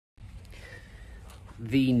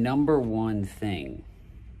The number one thing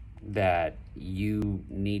that you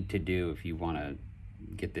need to do if you want to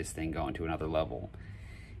get this thing going to another level,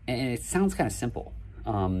 and it sounds kind of simple,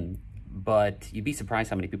 but you'd be surprised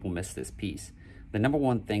how many people miss this piece. The number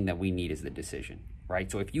one thing that we need is the decision,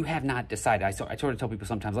 right? So if you have not decided, I sort of tell people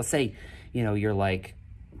sometimes, let's say, you're like,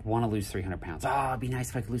 want to lose 300 pounds. Oh, it'd be nice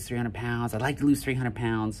if I could lose 300 pounds. I'd like to lose 300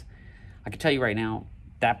 pounds. I can tell you right now,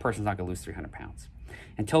 that person's not going to lose 300 pounds.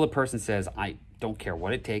 Until the person says, I don't care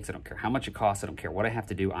what it takes, I don't care how much it costs, I don't care what I have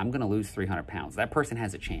to do, I'm going to lose 300 pounds. That person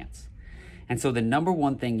has a chance. And so the number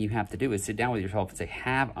one thing you have to do is sit down with yourself and say,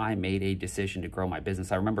 have I made a decision to grow my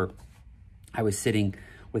business? I remember I was sitting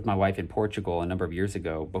with my wife in Portugal a number of years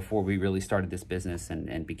ago before we really started this business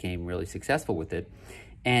and became really successful with it.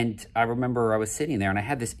 And I remember I was sitting there and I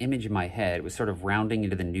had this image in my head. It was sort of rounding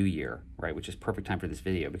into the new year, right? Which is perfect time for this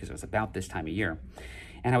video because it was about this time of year.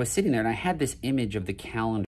 And I was sitting there and I had this image of the calendar